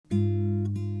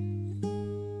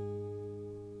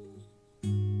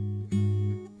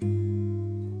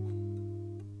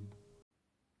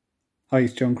Hi,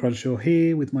 it's John Cranshaw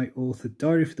here with my author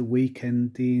diary for the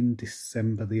weekend in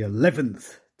December the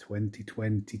 11th,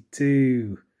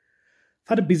 2022. I've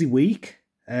had a busy week.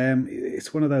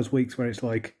 It's one of those weeks where it's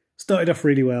like started off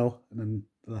really well and then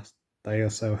the last day or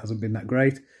so hasn't been that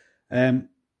great.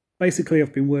 Basically,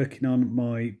 I've been working on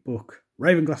my book,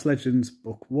 Ravenglass Legends,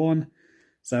 Book 1.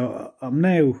 So I'm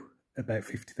now about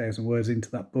 50,000 words into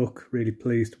that book. Really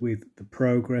pleased with the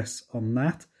progress on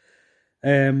that.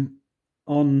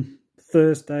 On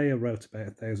Thursday, I wrote about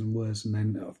 1,000 words, and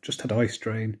then I've just had eye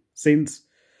strain since.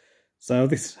 So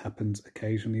this happens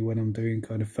occasionally when I'm doing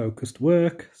kind of focused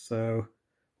work. So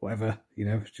whatever,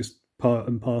 it's just part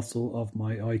and parcel of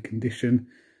my eye condition.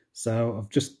 So I've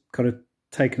just kind of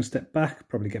taken a step back,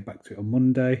 probably get back to it on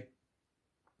Monday.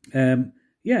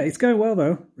 It's going well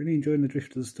though. Really enjoying the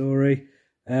drift of the story.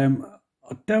 I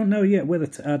don't know yet whether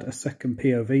to add a second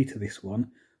POV to this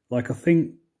one. I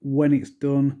think when it's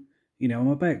done, I'm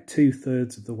about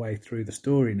 2/3 of the way through the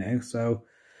story now, so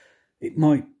it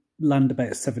might land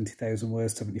about 70,000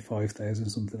 words, 75,000,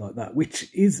 something like that,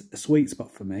 which is a sweet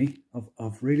spot for me.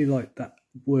 I've really liked that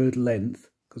word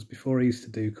length, because before I used to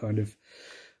do kind of,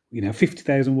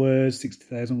 50,000 words,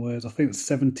 60,000 words. I think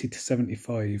 70 to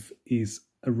 75 is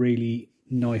a really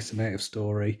nice amount of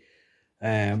story.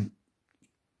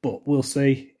 But we'll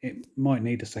see. It might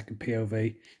need a second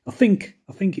POV. I think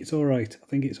it's all right. I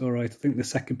think the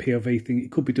second POV thing,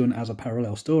 it could be done as a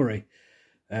parallel story.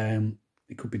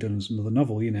 It could be done as another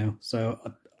novel, So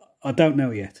I don't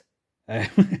know yet. But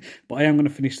I am going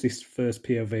to finish this first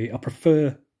POV. I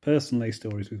prefer, personally,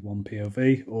 stories with one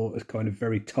POV or a kind of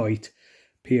very tight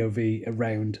POV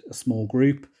around a small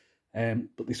group.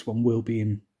 But this one will be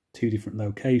in two different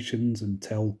locations and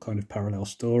tell kind of parallel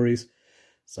stories.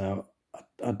 So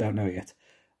I don't know yet.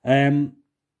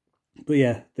 But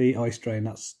yeah, the eye strain,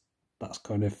 that's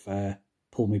kind of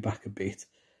pulled me back a bit.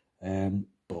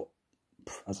 But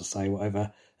as I say,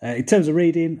 whatever. In terms of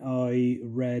reading, I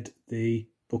read the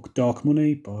book Dark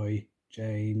Money by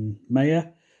Jane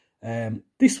Mayer.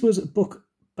 This was a book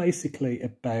basically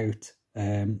about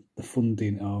the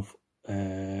funding of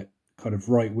kind of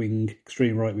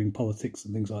extreme right-wing politics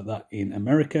and things like that in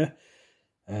America.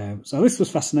 So this was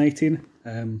fascinating.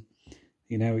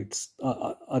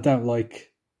 I don't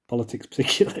like politics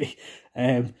particularly,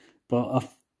 but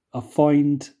I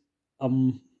find I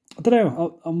don't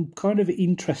know. I'm kind of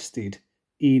interested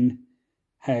in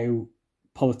how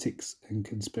politics and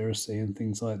conspiracy and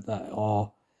things like that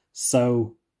are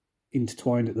so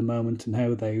intertwined at the moment, and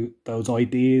how those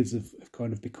ideas have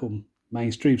kind of become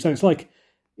mainstream. So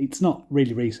it's not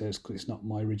really research, because it's not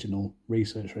my original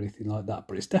research or anything like that,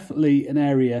 but it's definitely an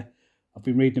area I've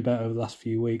been reading about over the last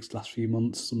few weeks, last few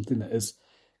months, something that is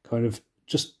kind of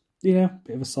just, a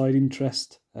bit of a side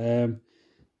interest,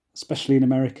 especially in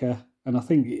America. And I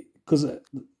think because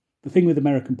the thing with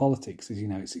American politics is,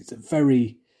 it's a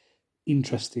very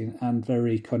interesting and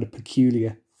very kind of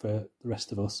peculiar for the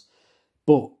rest of us.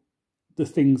 But the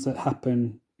things that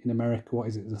happen in America, what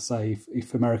is it they say?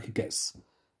 If America gets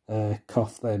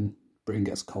cough, then Britain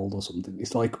gets cold or something.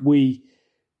 It's like we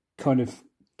kind of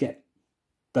get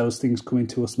those things coming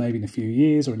to us maybe in a few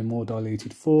years or in a more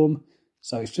diluted form.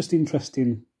 So it's just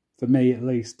interesting, for me at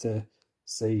least, to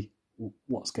see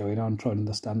what's going on, try and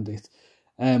understand it.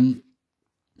 I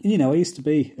used to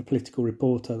be a political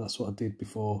reporter. That's what I did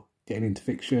before getting into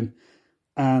fiction.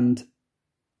 And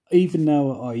even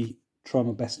though I try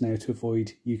my best now to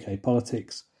avoid UK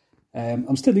politics,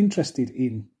 I'm still interested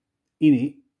in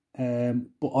it,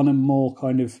 but on a more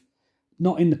kind of,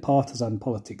 not in the partisan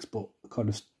politics, but kind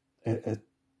of a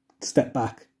step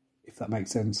back, if that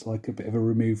makes sense, like a bit of a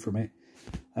remove from it.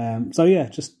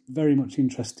 Just very much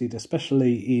interested,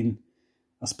 especially in,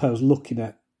 I suppose, looking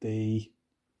at I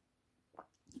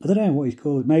don't know what you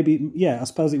call it, maybe, I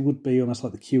suppose it would be almost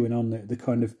like the QAnon, the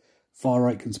kind of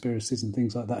far-right conspiracies and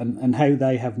things like that, and how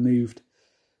they have moved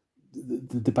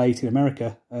the debate in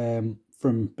America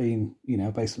from being,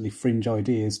 basically fringe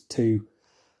ideas to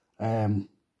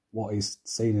what is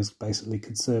seen as basically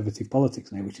conservative politics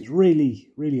now, which is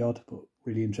really, really odd, but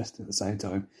really interesting at the same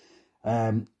time.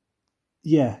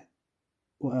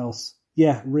 What else?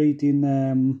 Reading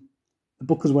the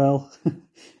book as well.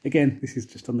 Again, this is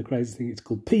just on the crazy thing. It's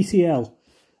called PCL,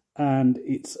 and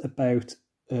it's about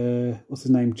what's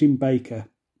his name, Jim Baker,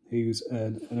 who's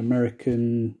an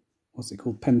American,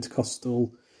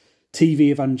 Pentecostal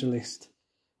TV evangelist,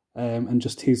 and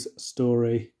just his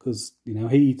story, because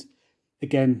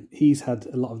he's had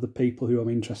a lot of the people who I'm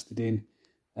interested in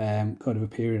kind of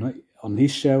appearing on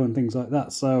his show and things like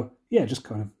that. So just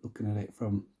kind of looking at it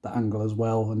from that angle as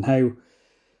well, and how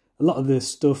a lot of the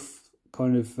stuff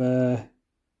kind of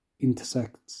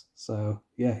intersects. So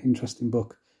yeah, interesting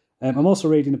book. I'm also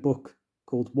reading a book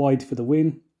called Wide for the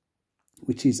Win,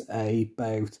 which is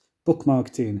about book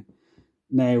marketing.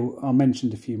 Now, I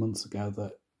mentioned a few months ago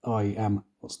that I am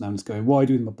what's known as going wide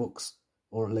with my books,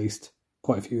 or at least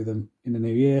quite a few of them in the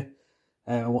new year.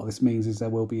 And what this means is they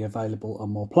will be available on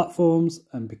more platforms.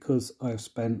 And because I have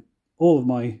spent all of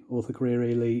my author career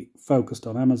really focused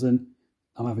on Amazon,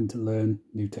 I'm having to learn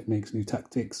new techniques, new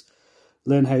tactics,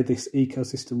 learn how this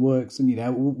ecosystem works. And,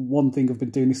 one thing I've been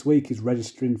doing this week is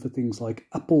registering for things like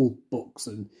Apple Books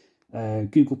and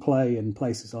Google Play and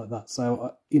places like that.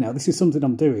 So, this is something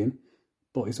I'm doing,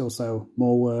 but it's also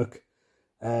more work.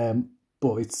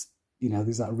 But it's,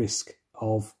 there's that risk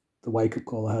of the wake-up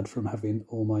call I had from having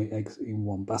all my eggs in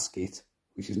one basket,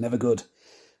 which is never good.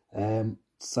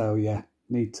 So, yeah,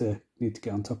 need to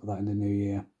get on top of that in the new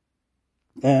year.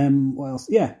 What else?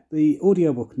 Yeah, the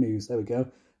audiobook news. There we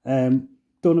go.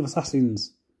 Dawn of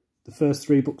Assassins. The first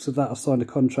 3 books of that, I've signed a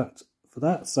contract for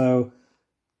that. So,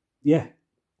 yeah,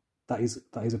 that is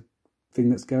a thing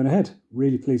that's going ahead.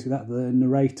 Really pleased with that. The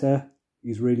narrator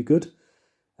is really good.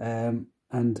 And,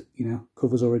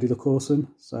 covers already look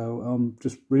awesome. So I'm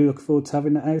just really looking forward to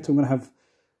having that out. I'm going to have,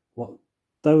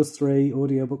 those 3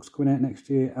 audiobooks coming out next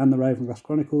year and the Ravenglass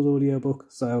Chronicles audiobook.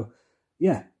 So,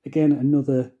 yeah, again,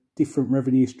 another different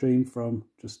revenue stream from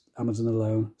just Amazon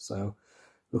alone. So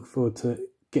look forward to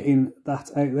getting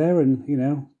that out there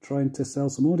and, trying to sell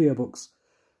some audiobooks.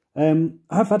 I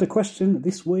have had a question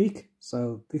this week.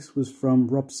 So this was from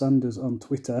Rob Sanders on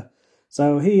Twitter.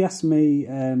 So he asked me,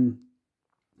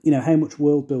 how much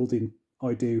world building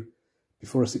I do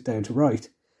before I sit down to write.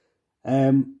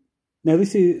 Now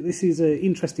this is an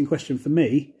interesting question for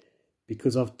me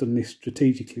because I've done this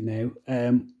strategically now.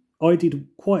 I did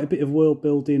quite a bit of world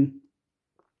building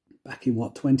back in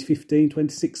 2015,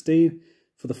 2016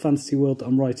 for the fantasy world that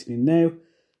I'm writing in now.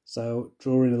 So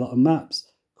drawing a lot of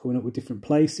maps, coming up with different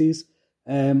places.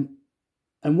 And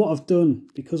what I've done,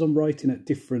 because I'm writing at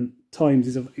different times,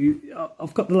 is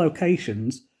I've got the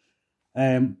locations,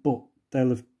 but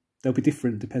they'll be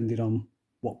different depending on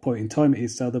what point in time it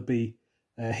is. So there'll be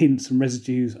hints and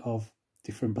residues of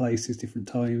different places, different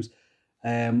times.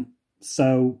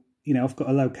 So, I've got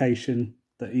a location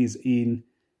that is in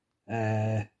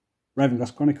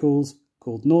Ravenglass Chronicles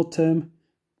called Nordturm,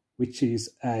 which is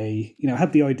I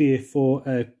had the idea for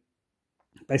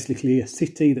basically a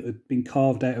city that had been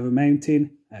carved out of a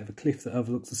mountain, out of a cliff that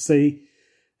overlooks the sea.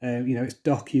 Its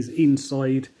dock is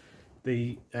inside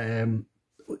the,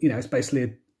 it's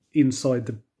basically inside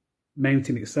the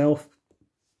mountain itself.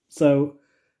 So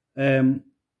that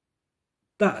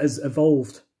has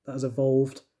evolved.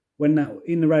 When that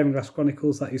in the Ravenglass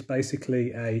Chronicles, that is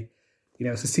basically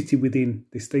it's a city within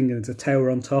this thing, and there's a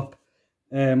tower on top.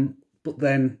 But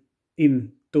then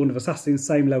in Dawn of Assassins,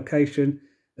 same location,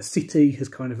 a city has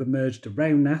kind of emerged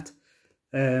around that.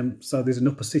 So there's an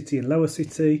upper city and lower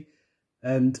city,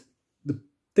 and the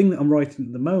thing that I'm writing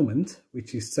at the moment,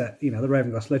 which is set, the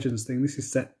Ravenglass Legends thing, this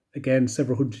is set again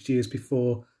several hundred years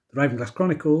before the Ravenglass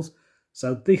Chronicles.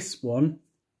 So this one,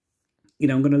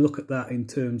 I'm going to look at that in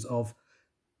terms of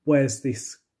where's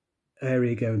this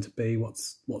area going to be,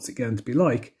 what's it going to be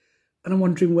like, and I'm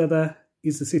wondering whether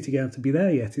is the city going to be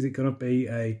there yet? Is it going to be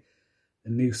a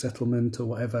new settlement or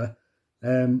whatever?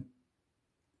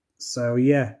 So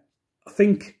yeah, I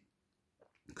think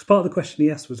because part of the question he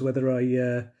asked was whether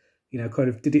I kind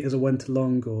of did it as I went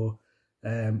along or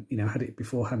had it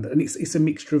beforehand, and it's a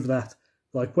mixture of that.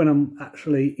 Like when I'm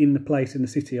actually in the place in the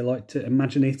city, I like to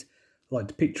imagine it, I like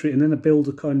to picture it, and then I build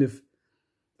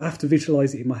I have to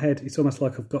visualise it in my head. It's almost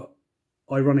like I've got,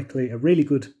 ironically, a really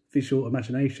good visual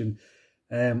imagination.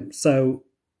 So,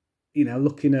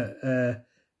 looking at,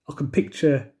 I can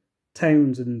picture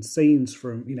towns and scenes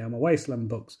from, my Wasteland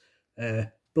books,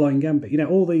 Blind Gambit,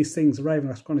 all these things, the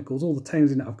Ravenglass Chronicles, all the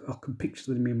towns in it, I can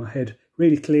picture them in my head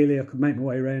really clearly. I can make my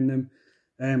way around them.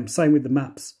 Same with the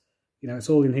maps, it's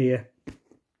all in here.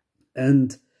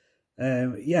 And,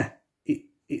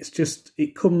 it's just,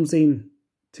 it comes in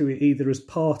to it either as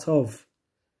part of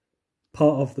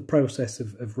the process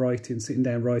of writing, sitting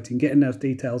down, writing, getting those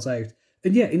details out.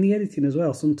 And yeah, in the editing as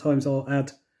well, sometimes I'll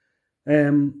add,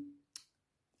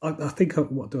 I think,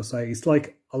 what do I say? It's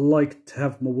like, I like to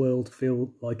have my world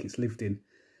feel like it's lived in.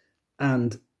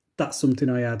 And that's something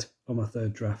I add on my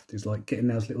third draft, is like getting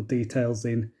those little details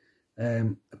in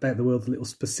about the world, little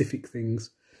specific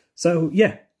things. So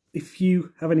yeah, if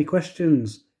you have any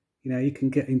questions, you can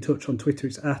get in touch on Twitter.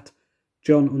 It's at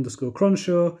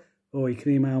John_Cronshaw, or you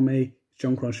can email me,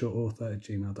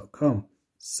 johncronshawauthor@gmail.com.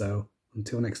 So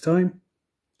until next time,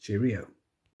 cheerio.